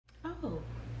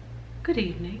Good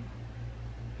evening.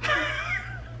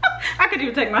 I could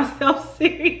even take myself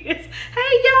serious.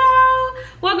 Hey y'all,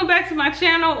 welcome back to my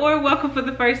channel, or welcome for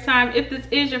the first time. If this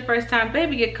is your first time,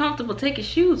 baby, get comfortable, take your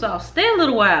shoes off, stay a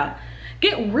little while,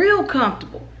 get real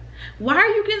comfortable. Why are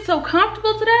you getting so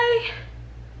comfortable today?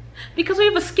 Because we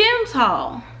have a Skims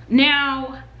haul.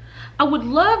 Now, I would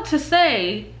love to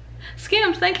say,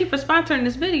 Skims, thank you for sponsoring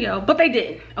this video, but they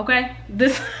didn't, okay?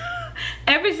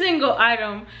 Every single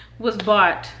item was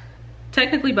bought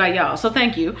technically by y'all, so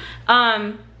thank you.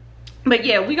 But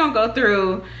yeah, we're gonna go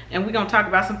through and we're gonna talk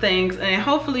about some things, and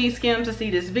hopefully Skims will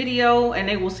see this video and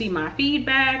they will see my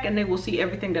feedback and they will see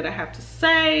everything that I have to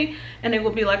say, and they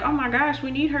will be like, oh my gosh,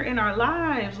 we need her in our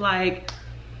lives. Like,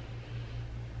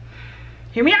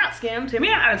 hear me out, Skims, hear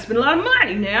me out. I spend a lot of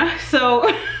money now, so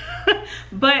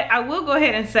but I will go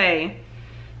ahead and say,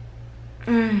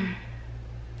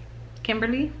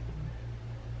 Kimberly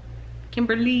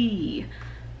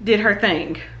did her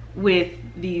thing with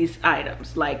these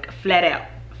items, like flat out.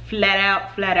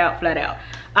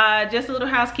 Just a little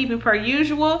housekeeping per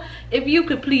usual. If you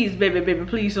could please, baby,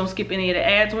 please don't skip any of the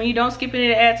ads. When you don't skip any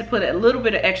of the ads, to put a little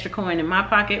bit of extra coin in my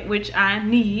pocket, which I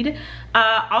need.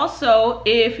 Also,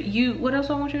 if you, what else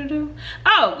I want you to do?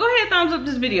 Oh, go ahead, thumbs up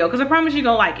this video, because I promise you're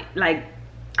gonna like it. Like,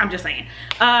 I'm just saying.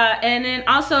 And then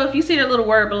also, if you see that little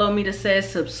word below me that says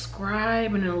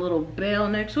subscribe and a little bell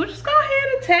next to it, just go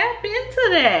ahead and tap into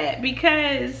that,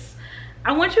 because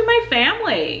I want you my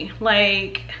family,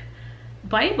 like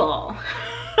Bible.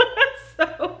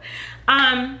 So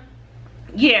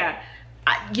yeah,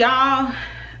 y'all,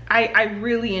 I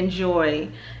really enjoy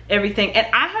everything, and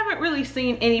I haven't really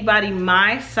seen anybody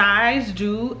my size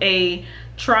do a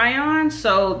try on,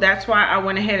 so that's why I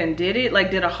went ahead and did it,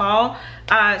 like did a haul.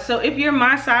 So if you're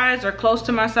my size or close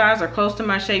to my size or close to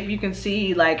my shape, you can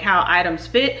see like how items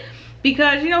fit,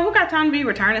 because you know, who got time to be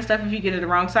returning stuff if you get it the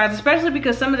wrong size, especially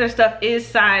because some of their stuff is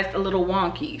sized a little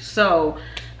wonky. So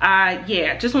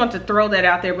yeah, just want to throw that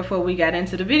out there before we got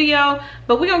into the video.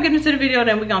 But we're gonna get into the video,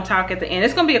 then we're gonna talk at the end.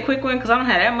 It's gonna be a quick one because I don't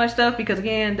have that much stuff, because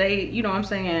again, they, you know what I'm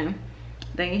saying,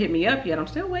 they ain't hit me up yet. I'm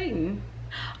still waiting.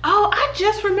 Oh, I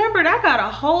just remembered I got a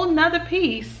whole nother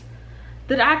piece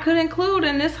that I could include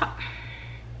in this.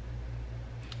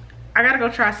 I gotta go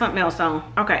try something else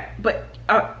on. Okay, but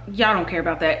y'all don't care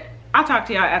about that. I'll talk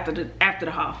to y'all after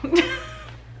the haul.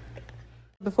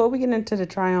 Before we get into the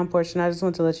try on portion, I just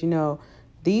want to let you know,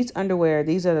 these underwear,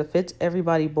 these are the Fits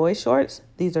Everybody boy shorts.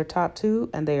 These are top 2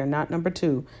 and they are not number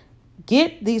 2.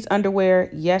 Get these underwear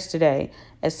yesterday.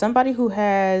 As somebody who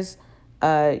has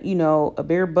you know, a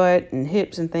bare butt and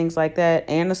hips and things like that,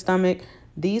 and a stomach,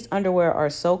 these underwear are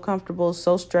so comfortable,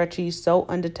 so stretchy, so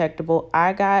undetectable.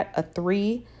 I got a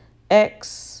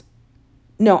 3X.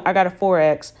 No, I got a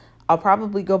 4X. I'll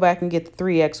probably go back and get the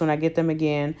 3X when I get them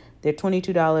again. They're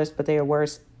 $22, but they are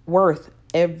worth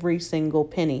every single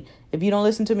penny. If you don't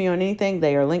listen to me on anything,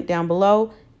 they are linked down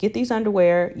below. Get these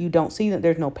underwear. You don't see that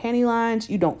there's no panty lines.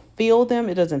 You don't feel them.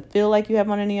 It doesn't feel like you have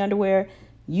on any underwear.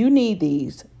 You need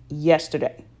these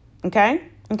yesterday. Okay,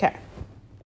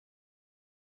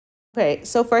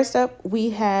 so first up we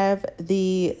have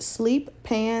the sleep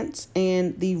pants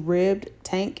and the ribbed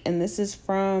tank, and this is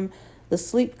from the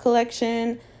Sleep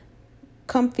collection.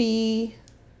 Comfy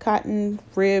cotton,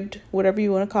 ribbed, whatever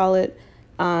you want to call it,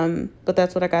 but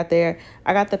that's what I got there.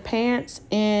 I got the pants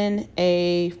in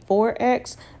a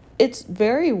 4X. It's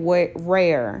very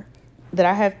rare that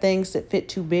I have things that fit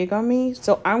too big on me,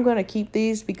 so I'm gonna keep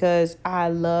these because I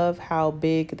love how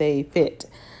big they fit.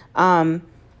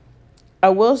 I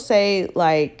will say,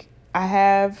 like, I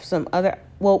have some other,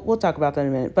 well, we'll talk about that in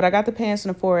a minute, but I got the pants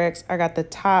in a 4X. I got the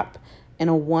top in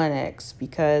a 1X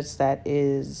because that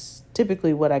is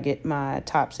typically what I get my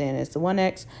tops in, is the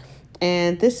 1X.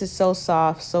 And this is so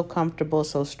soft, so comfortable,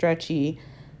 so stretchy.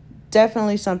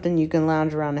 Definitely something you can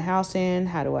lounge around the house in.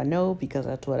 How do I know? Because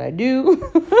that's what I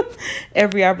do.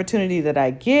 Every opportunity that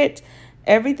I get.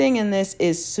 Everything in this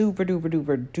is super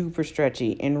duper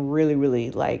stretchy and really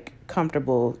like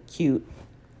comfortable, cute.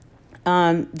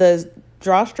 The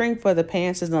drawstring for the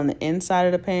pants is on the inside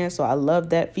of the pants, so I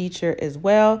love that feature as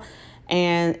well.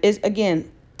 And it's,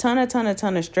 again, ton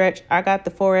of stretch. I got the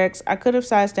 4X. I could have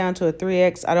sized down to a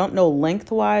 3X. I don't know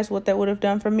lengthwise what that would have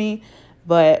done for me,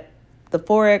 but the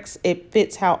 4X, it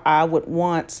fits how I would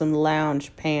want some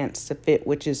lounge pants to fit,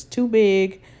 which is too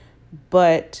big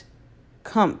but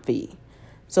comfy.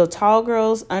 So tall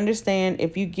girls, understand,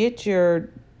 if you get your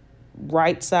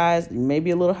right size,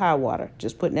 maybe a little high water,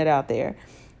 just putting it out there.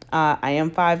 I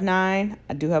am 5'9".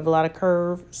 I do have a lot of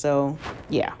curve, so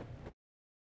yeah.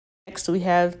 Next we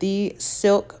have the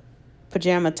silk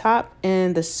pajama top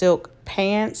and the silk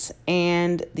pants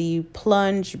and the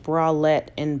plunge bralette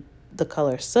in the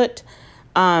color soot.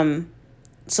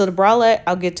 So the bralette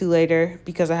I'll get to later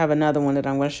because I have another one that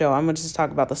I'm going to show. I'm going to just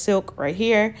talk about the silk right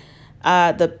here.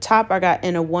 The top I got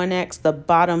in a 1X. The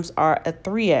bottoms are a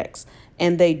 3X.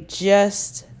 And they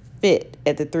just fit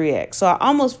at the 3X. So I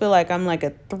almost feel like I'm like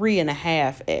a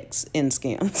 3.5X in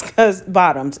Skims. Because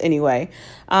bottoms anyway.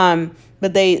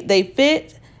 But they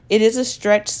fit. It is a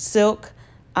stretch silk.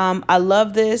 I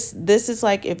love this. This is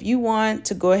like if you want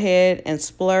to go ahead and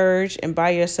splurge and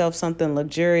buy yourself something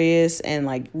luxurious and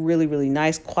like really, really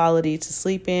nice quality to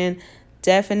sleep in,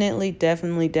 definitely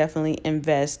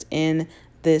invest in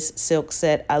this silk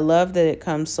set. I love that it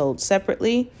comes sold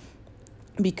separately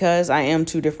because I am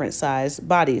 2 different size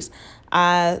bodies.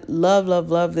 I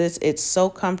love this. It's so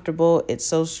comfortable. It's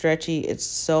so stretchy. It's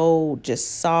so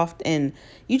just soft and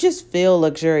you just feel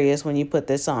luxurious when you put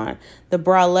this on. The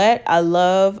bralette, I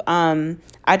love.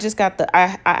 I just got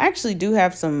I actually do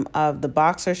have some of the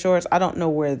boxer shorts. I don't know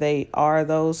where they are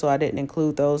though, so I didn't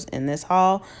include those in this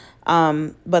haul.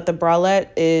 But the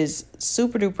bralette is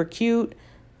super duper cute.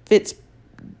 Fits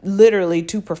literally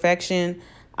to perfection.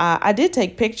 I did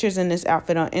take pictures in this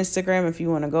outfit on Instagram if you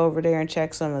want to go over there and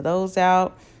check some of those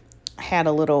out. I had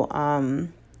a little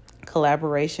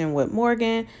collaboration with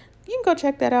Morgan. You can go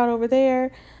check that out over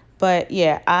there. But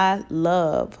yeah, I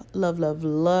love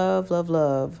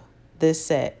this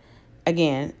set.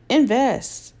 Again,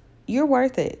 invest. You're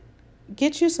worth it.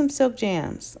 Get you some silk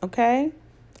jams, okay?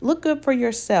 Look good for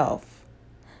yourself.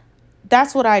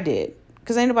 That's what I did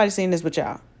because ain't nobody seen this but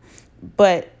y'all.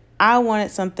 But I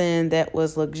wanted something that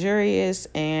was luxurious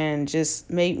and just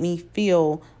made me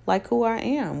feel like who I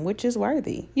am, which is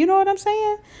worthy. You know what I'm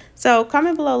saying? So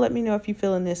comment below. Let me know if you're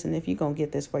feeling this and if you're going to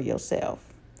get this for yourself.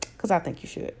 Because I think you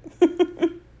should.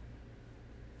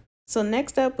 So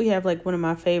next up, we have like one of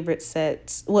my favorite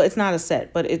sets. Well, it's not a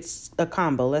set, but it's a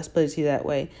combo. Let's put it to you that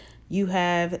way. You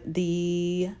have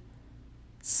the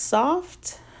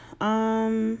soft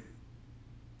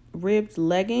ribbed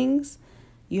leggings.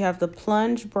 You have the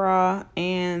plunge bra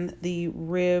and the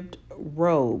ribbed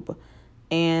robe.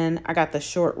 And I got the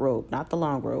short robe, not the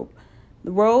long robe.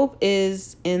 The robe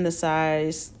is in the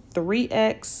size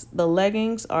 3X. The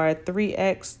leggings are a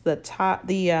 3X.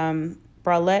 The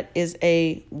bralette is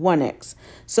a 1X.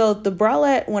 So the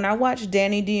bralette, when I watched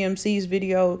Danny DMC's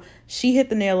video, she hit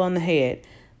the nail on the head.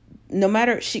 No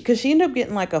matter, because she ended up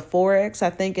getting like a 4X, I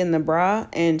think, in the bra.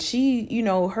 And she, you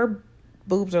know, her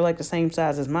boobs are like the same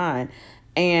size as mine.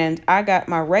 And I got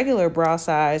my regular bra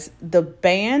size. The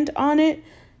band on it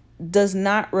does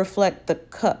not reflect the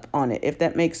cup on it, if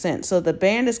that makes sense. So the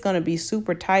band is going to be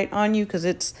super tight on you because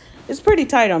it's pretty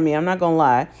tight on me. I'm not going to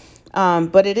lie.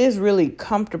 But it is really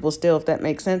comfortable still, if that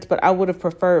makes sense. But I would have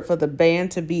preferred for the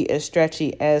band to be as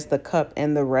stretchy as the cup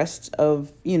and the rest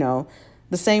of, you know,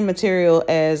 the same material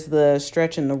as the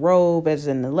stretch in the robe, as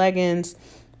in the leggings.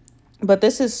 But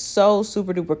this is so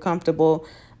super duper comfortable.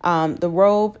 The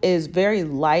robe is very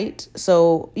light.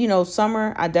 So, you know,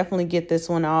 summer, I definitely get this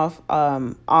one off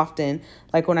often.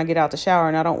 Like when I get out the shower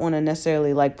and I don't want to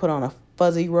necessarily like put on a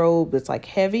fuzzy robe that's like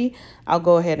heavy, I'll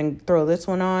go ahead and throw this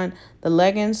one on. The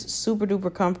leggings, super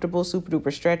duper comfortable, super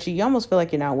duper stretchy. You almost feel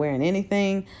like you're not wearing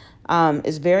anything.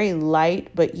 It's very light,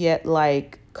 but yet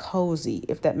like cozy,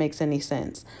 if that makes any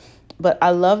sense. But I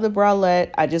love the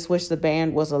bralette. I just wish the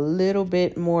band was a little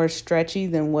bit more stretchy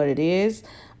than what it is.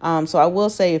 So I will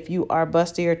say if you are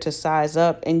bustier to size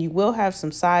up, and you will have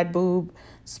some side boob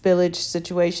spillage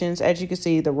situations. As you can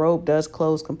see, the robe does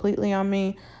close completely on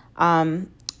me.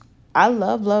 I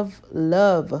love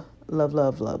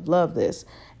this.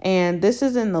 And this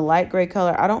is in the light gray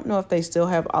color. I don't know if they still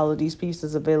have all of these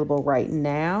pieces available right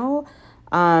now.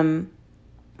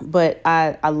 But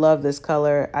I love this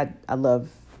color. I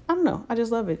don't know. I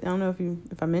just love it. I don't know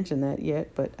if I mentioned that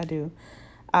yet, but I do.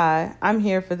 I'm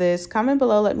here for this. Comment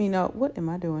below. Let me know. What am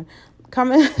I doing?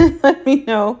 Comment. Let me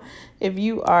know if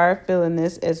you are feeling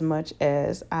this as much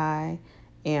as I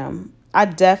am. I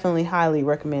definitely highly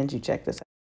recommend you check this out.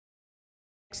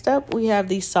 Next up, we have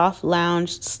the soft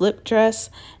lounge slip dress.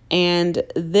 And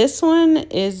this one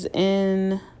is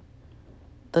in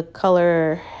the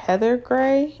color heather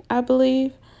gray, I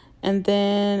believe. And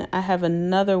then I have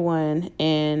another one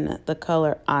in the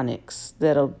color onyx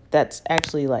that's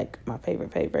actually like my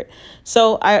favorite.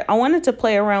 So I wanted to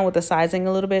play around with the sizing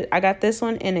a little bit. I got this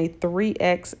one in a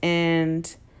 3X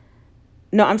and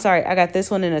no, I'm sorry. I got this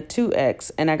one in a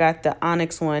 2X and I got the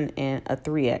onyx one in a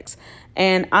 3X.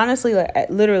 And honestly,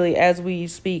 like literally as we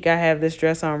speak, I have this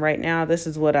dress on right now. This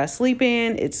is what I sleep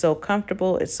in. It's so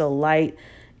comfortable. It's so light.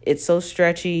 It's so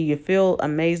stretchy. You feel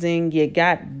amazing. You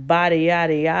got body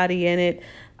yaddy yaddy in it.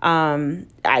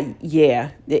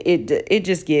 Yeah, it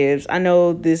just gives. I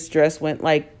know this dress went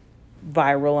like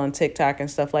viral on TikTok and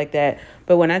stuff like that,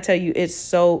 but when I tell you it's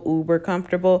so uber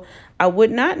comfortable, I would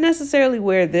not necessarily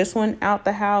wear this one out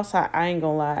the house. I ain't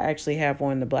gonna lie, I actually have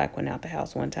worn the black one out the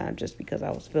house one time just because I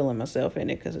was feeling myself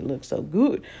in it because it looked so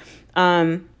good.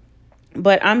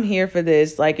 But I'm here for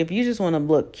this. Like, if you just want to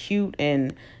look cute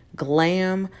and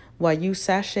glam while you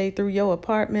sashay through your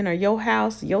apartment or your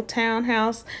house, your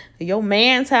townhouse, your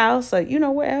man's house, or, you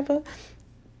know, wherever,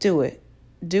 do it.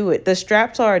 Do it. The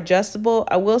straps are adjustable.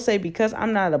 I will say, because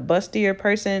I'm not a bustier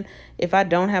person, if I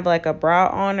don't have like a bra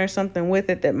on or something with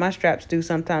it, that my straps do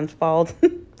sometimes fall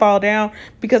down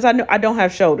because I know I don't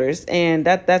have shoulders, and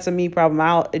that's a me problem.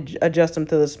 I'll adjust them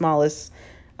to the smallest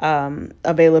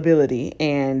availability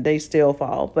and they still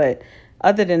fall. But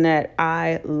other than that,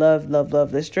 I love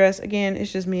this dress. Again,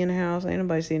 it's just me in the house. Ain't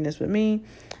nobody seeing this with me.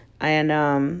 And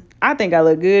I think I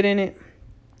look good in it.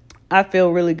 I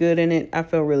feel really good in it. I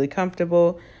feel really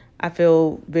comfortable. I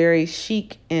feel very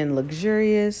chic and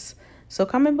luxurious. So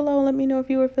comment below and let me know if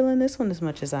you are feeling this one as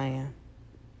much as I am.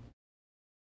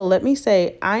 Let me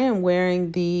say, I am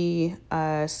wearing the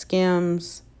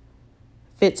Skims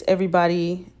Fits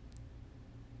Everybody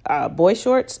boy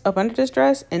shorts up under this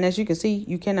dress, and as you can see,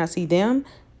 you cannot see them.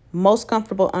 Most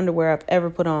comfortable underwear I've ever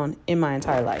put on in my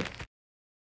entire life.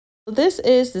 So this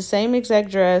is the same exact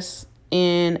dress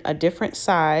in a different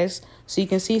size, so you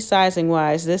can see sizing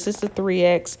wise, this is the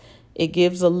 3X. It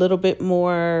gives a little bit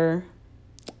more,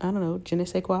 I don't know, je ne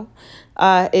sais quoi.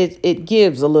 It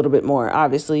gives a little bit more,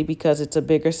 obviously, because it's a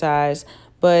bigger size,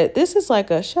 but this is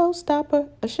like a showstopper,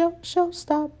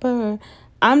 showstopper.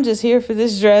 I'm just here for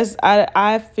this dress.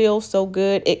 I feel so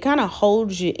good. It kind of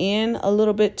holds you in a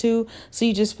little bit too, so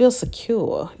you just feel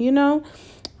secure, you know?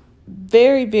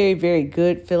 Very, very, very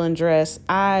good feeling dress.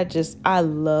 I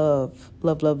love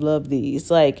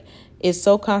these. Like, it's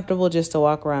so comfortable just to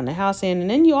walk around the house in, and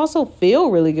then you also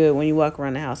feel really good when you walk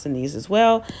around the house in these as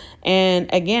well.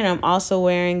 And again, I'm also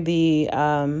wearing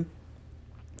the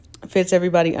Fits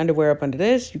Everybody underwear up under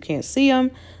this. You can't see them.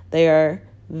 They are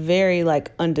very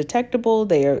like undetectable.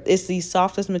 It's the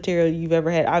softest material you've ever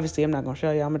had. Obviously, I'm not gonna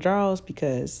show y'all my drawers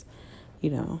because, you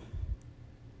know,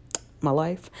 my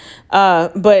life.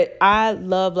 But I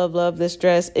love this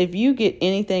dress. If you get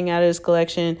anything out of this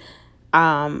collection,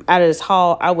 out of this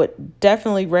haul, I would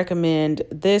definitely recommend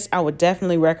this. I would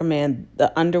definitely recommend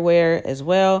the underwear as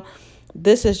well.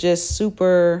 This is just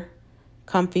super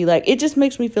comfy. Like, it just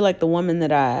makes me feel like the woman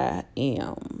that I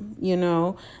am, you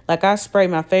know? Like, I spray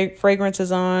my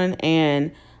fragrances on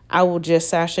and I will just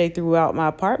sashay throughout my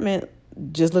apartment,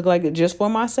 just look like it just for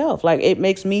myself. Like, it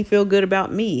makes me feel good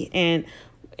about me. And,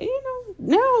 you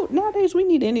know, nowadays we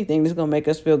need anything that's gonna make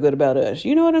us feel good about us.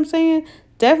 You know what I'm saying?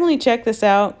 Definitely check this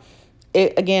out.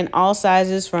 Again, all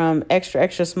sizes from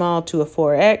extra small to a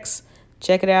 4X.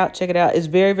 Check it out. Check it out. It's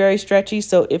very, very stretchy.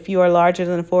 So if you are larger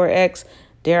than a 4X,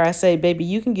 dare I say, baby,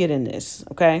 you can get in this,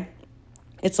 okay?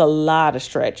 It's a lot of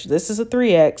stretch. This is a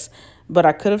 3X, but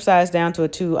I could have sized down to a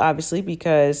 2, obviously,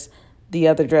 because the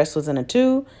other dress was in a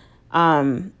 2.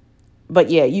 But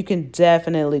yeah, you can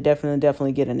definitely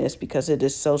get in this because it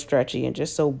is so stretchy and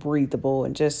just so breathable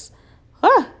and just,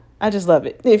 I just love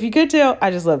it. If you could tell,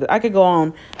 I just love it. I could go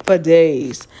on for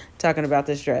days talking about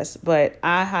this dress, but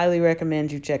I highly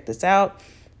recommend you check this out.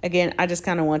 Again, I just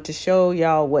kind of want to show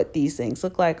y'all what these things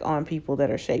look like on people that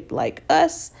are shaped like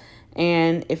us.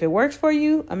 And if it works for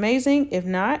you, amazing. If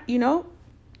not, you know,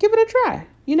 give it a try.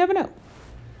 You never know.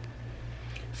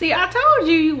 See, I told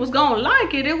you was gonna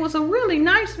like it. It was a really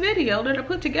nice video that I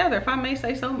put together, if I may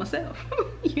say so myself.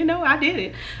 You know, I did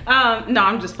it. No,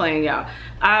 I'm just playing, y'all.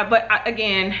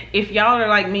 Again, if y'all are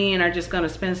like me and are just gonna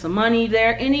spend some money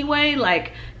there anyway,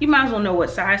 like, you might as well know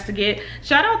what size to get.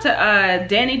 Shout out to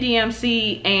Danny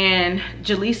DMC and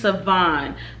Jaleesa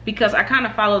Vaughn, because I kind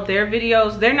of followed their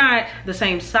videos. They're not the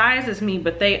same size as me,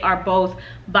 but they are both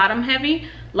bottom heavy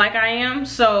like I am.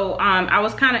 So I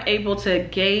was kind of able to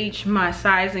gauge my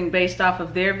sizing based off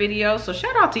of their videos. So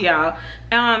shout out to y'all.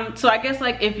 So I guess,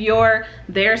 like, if you're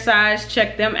their size,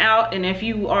 check them out. And if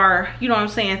you are, you know what I'm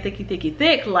saying,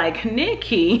 thick like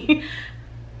Nici,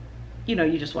 you know,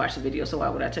 you just watch the video, so why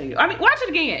would I tell you? I mean, watch it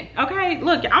again, okay?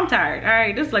 Look, I'm tired, all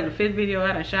right? This is like the 5th video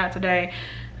I done shot today.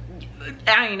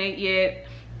 I ain't ate yet.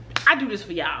 I do this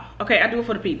for y'all, okay? I do it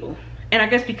for the people. And I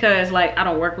guess because, like, I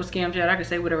don't work with Skims yet, I can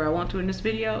say whatever I want to in this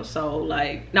video. So,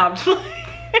 like, no, I'm just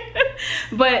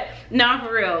but no,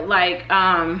 for real, like,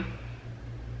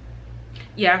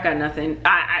 yeah, I've got nothing.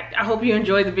 I hope you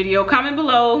enjoyed the video. Comment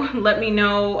below, let me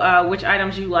know which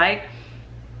items you like.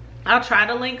 I'll try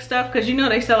to link stuff because you know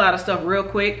they sell out of stuff real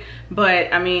quick.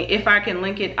 But I mean, if I can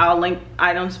link it, I'll link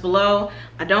items below.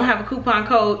 I don't have a coupon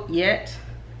code yet.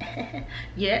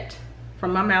 Yet.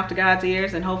 From my mouth to God's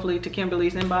ears and hopefully to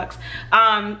Kimberly's inbox.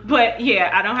 But yeah,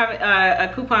 I don't have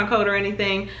a coupon code or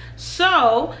anything.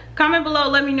 So comment below,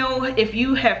 let me know if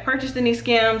you have purchased any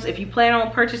Skims, if you plan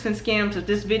on purchasing Skims, if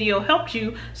this video helped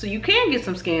you so you can get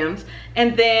some Skims.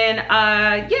 And then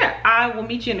yeah, I will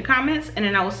meet you in the comments, and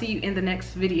then I will see you in the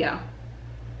next video.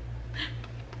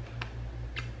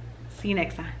 See you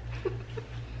next time.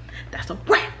 That's a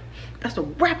wrap. That's a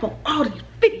wrap on all these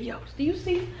videos. Do you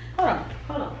see? Hold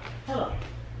on.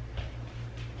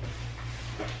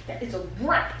 That is a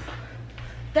wrap.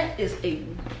 That is a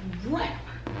wrap.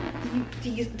 Do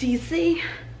you see?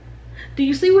 Do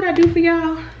you see what I do for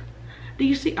y'all? Do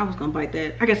you see? I was gonna bite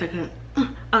that. I guess I could.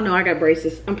 Oh no, I got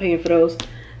braces. I'm paying for those.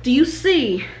 Do you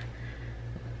see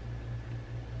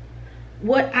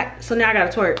what so now I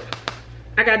gotta twerk.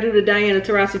 I gotta do the Diana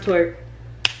Taurasi twerk.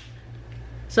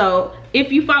 So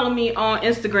if you follow me on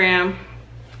Instagram,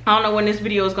 I don't know when this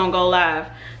video is gonna go live,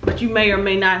 but you may or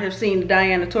may not have seen the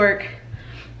Diana twerk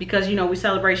because, you know, we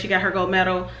celebrate she got her gold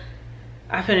medal.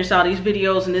 I finished all these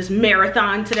videos in this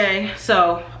marathon today.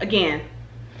 So again,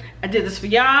 I did this for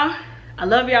y'all. I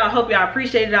love y'all. I hope y'all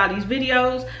appreciated all these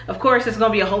videos. Of course, there's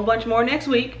gonna be a whole bunch more next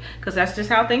week because that's just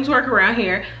how things work around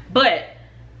here. But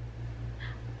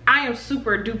I am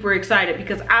super duper excited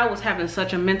because I was having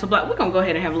such a mental block. We're gonna go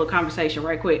ahead and have a little conversation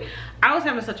right quick. I was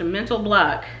having such a mental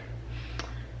block.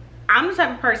 I'm the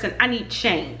type of person, I need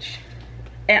change.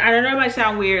 And I know that might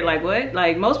sound weird, like what?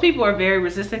 Like most people are very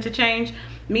resistant to change.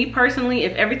 Me personally,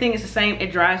 if everything is the same,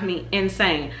 it drives me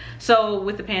insane. So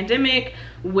with the pandemic,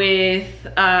 with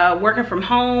working from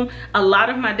home, a lot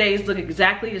of my days look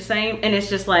exactly the same. And it's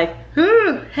just like,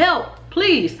 help,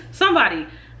 please, somebody,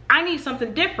 I need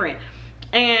something different.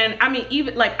 And I mean,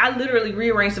 even like I literally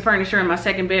rearranged the furniture in my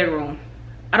second bedroom.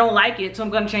 I don't like it, so I'm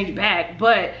gonna change it back,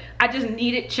 but I just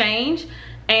needed change.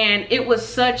 And it was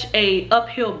such a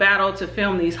uphill battle to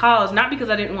film these hauls, not because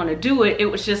I didn't want to do it. It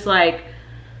was just like,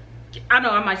 I know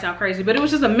I might sound crazy, but it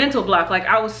was just a mental block. Like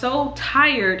I was so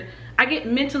tired. I get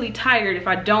mentally tired if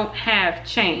I don't have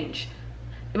change.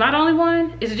 Am I the only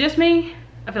one? Is it just me?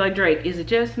 I feel like Drake. Is it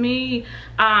just me?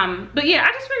 But yeah,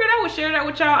 I just figured I would share that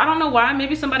with y'all. I don't know why.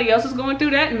 Maybe somebody else is going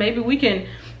through that and maybe we can,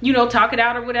 you know, talk it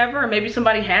out or whatever. Or maybe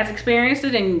somebody has experienced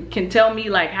it and can tell me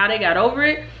like how they got over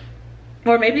it.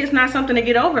 Or maybe it's not something to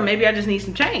get over. Maybe I just need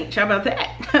some change. How about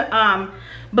that?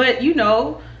 But you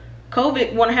know,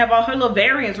 COVID want to have all her little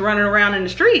variants running around in the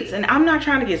streets and I'm not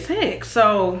trying to get sick.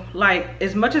 So like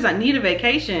as much as I need a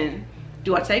vacation,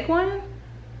 do I take one?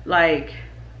 Like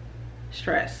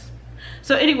stress.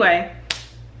 So anyway,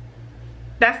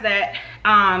 that's that.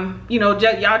 You know,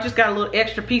 y'all just got a little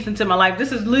extra piece into my life.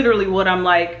 This is literally what I'm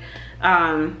like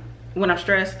when I'm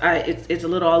stressed. It's a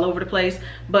little all over the place,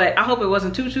 but I hope it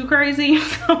wasn't too crazy.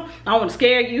 So I don't want to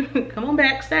scare you. Come on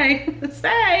back, stay.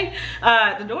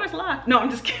 The door's locked. No, I'm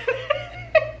just kidding.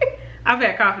 I've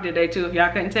had coffee today too, if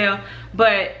y'all couldn't tell.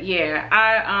 But yeah,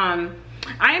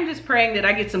 I am just praying that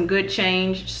I get some good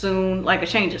change soon, like a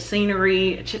change of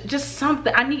scenery, just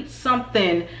something. I need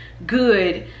something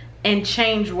good and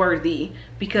change worthy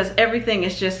because everything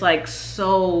is just like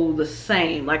so the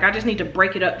same. Like I just need to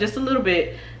break it up just a little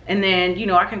bit and then, you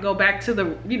know, I can go back to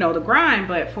the, you know, the grind.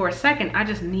 But for a second, I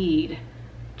just need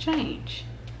change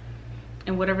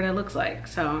and whatever that looks like.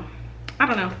 So I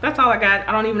don't know. That's all I got.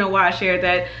 I don't even know why I shared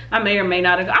that. I may or may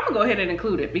not. I'm gonna go ahead and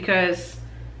include it because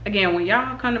again, when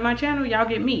y'all come to my channel, y'all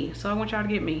get me. So I want y'all to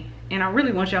get me. And I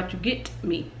really want y'all to get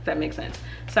me, if that makes sense.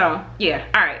 So yeah,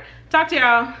 all right. Talk to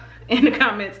y'all in the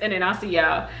comments and then I'll see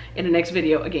y'all in the next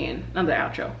video again on the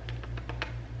outro.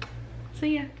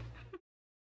 See ya.